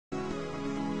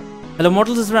Hello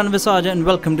mortals, this is Random Visage and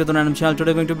welcome to the Random Channel.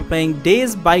 Today we're going to be playing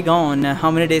Days Bygone.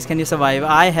 How many days can you survive?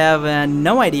 I have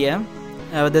no idea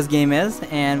what this game is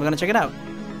and we're gonna check it out.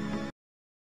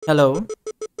 Hello?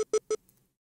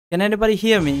 Can anybody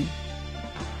hear me?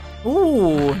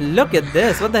 Ooh, look at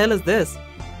this. What the hell is this?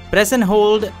 Press and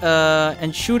hold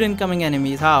and shoot incoming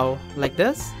enemies. How? Like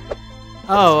this?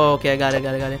 Oh, okay, got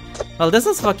it. Well, this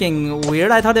is fucking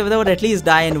weird. I thought they would at least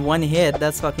die in one hit.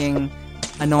 That's fucking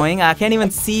annoying. I can't even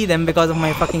see them because of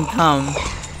my fucking thumb.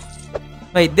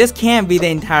 Wait, this can't be the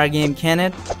entire game, can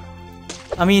it?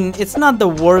 I mean, it's not the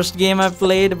worst game I've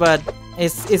played, but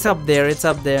it's up there. It's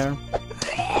up there.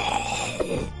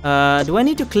 Do I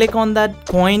need to click on that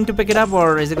coin to pick it up,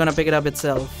 or is it gonna pick it up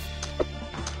itself?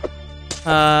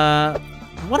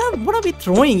 What are we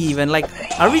throwing even? Like,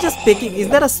 are we just picking? Is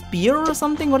that a spear or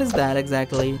something? What is that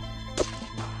exactly?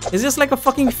 It's just like a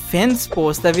fucking fence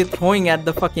post that we're throwing at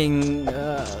the fucking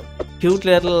cute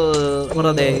little... What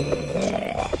are they?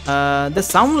 They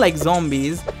sound like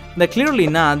zombies. They're clearly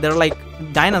not. They're like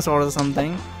dinosaurs or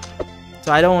something.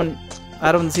 So I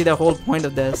don't see the whole point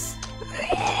of this.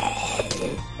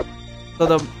 So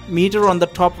the meter on the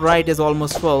top right is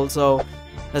almost full. So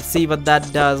let's see what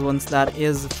that does once that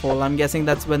is full. I'm guessing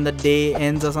that's when the day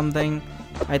ends or something.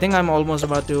 I think I'm almost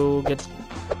about to get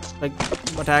like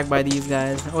attacked by these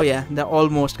guys. Oh yeah, they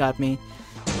almost got me.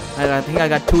 I think I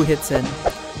got 2 hits in.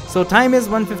 So time is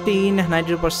 115,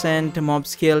 92%,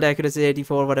 mobs killed, accuracy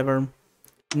 84, whatever.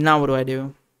 Now what do I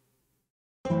do?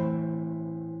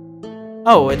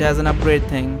 Oh, it has an upgrade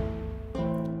thing.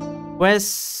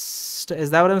 Quest, is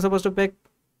that what I'm supposed to pick?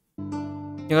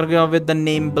 You're gonna go with the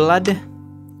name Blood.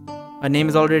 My name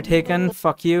is already taken,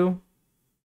 fuck you.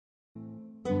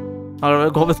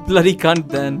 I'll go with Bloody Cunt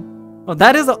then. Oh,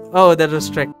 that is... Oh, that is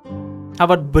strict. How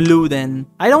about Blue then?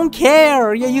 I don't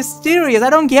care! Yeah, you serious? I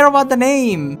don't care about the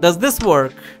name! Does this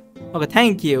work? Okay,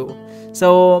 thank you.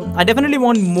 So, I definitely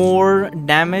want more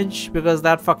damage because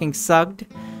that fucking sucked.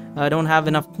 I don't have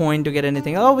enough coin to get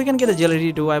anything. Oh, we can get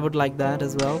agility too. I would like that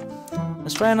as well.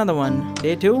 Let's try another one.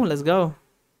 Day 2, let's go.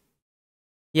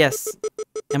 Yes.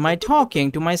 Am I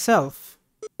talking to myself?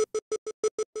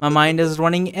 My mind is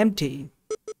running empty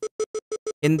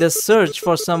in this search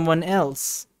for someone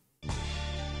else.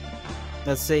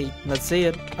 Let's see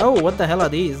it. Oh, what the hell are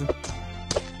these?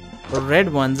 The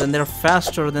red ones, and they're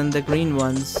faster than the green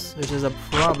ones, which is a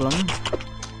problem.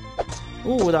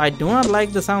 Ooh, I do not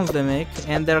like the sounds they make,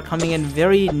 and they're coming in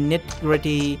very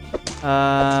nitty-gritty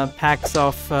packs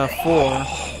of 4.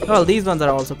 Well, these ones are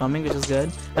also coming, which is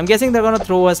good. I'm guessing they're gonna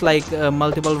throw us like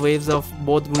multiple waves of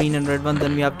both green and red ones,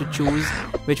 then we have to choose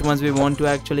which ones we want to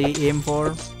actually aim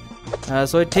for.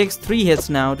 So it takes 3 hits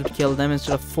now to kill them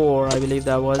instead of 4, I believe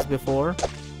that was before.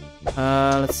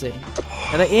 Let's see.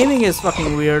 Yeah, the aiming is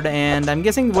fucking weird, and I'm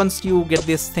guessing once you get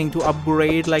this thing to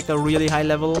upgrade like a really high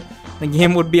level, the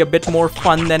game would be a bit more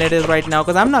fun than it is right now,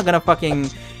 because I'm not gonna fucking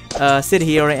sit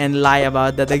here and lie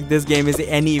about that like, this game is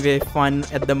anyway fun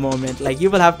at the moment. Like, you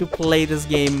will have to play this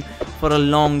game for a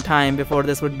long time before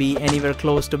this would be anywhere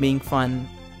close to being fun.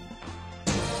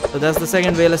 So that's the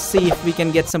second way. Let's see if we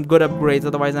can get some good upgrades,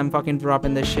 otherwise I'm fucking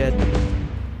dropping this shit.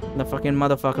 The fucking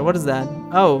motherfucker. What is that?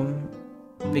 Oh,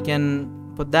 we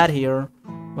can put that here.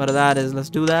 What that is. Let's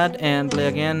do that and play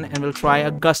again, and we'll try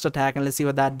a gust attack and let's see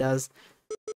what that does.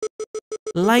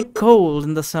 Like cold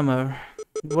in the summer.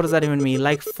 What does that even mean?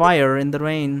 Like fire in the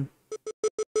rain.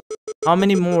 How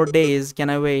many more days can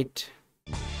I wait?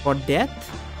 For death?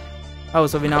 Oh,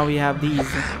 so now we have these.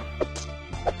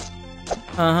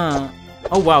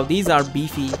 Oh wow, these are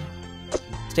beefy.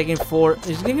 It's taking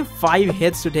 5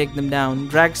 hits to take them down.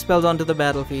 Drag spells onto the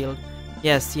battlefield.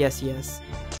 Yes.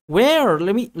 Where?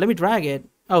 Let me drag it.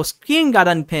 Oh, screen got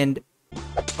unpinned.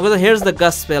 Okay, so here's the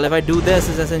gust spell. If I do this,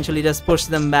 it's essentially just push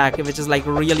them back, which is like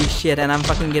really shit, and I'm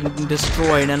fucking getting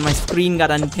destroyed, and my screen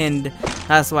got unpinned.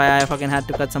 That's why I fucking had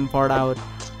to cut some part out.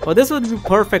 Oh, this would be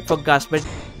perfect for gust, but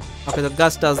okay, the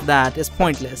gust does that. It's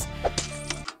pointless.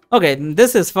 Okay,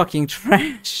 this is fucking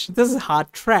trash. This is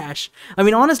hot trash. I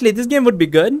mean, honestly, this game would be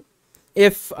good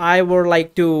if I were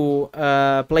like to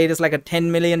play this like a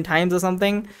 10 million times or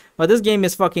something. But this game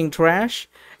is fucking trash.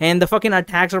 And the fucking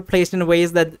attacks are placed in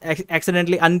ways that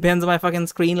accidentally unpins my fucking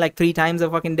screen like 3 times a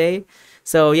fucking day.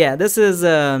 So yeah, this is...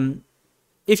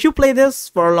 if you play this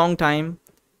for a long time,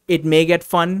 it may get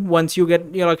fun once you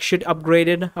get your like shit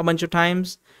upgraded a bunch of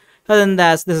times. Other than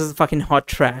that, this is fucking hot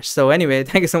trash. So anyway,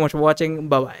 thank you so much for watching.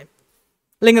 Bye-bye.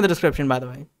 Link in the description, by the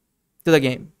way, to the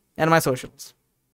game and my socials.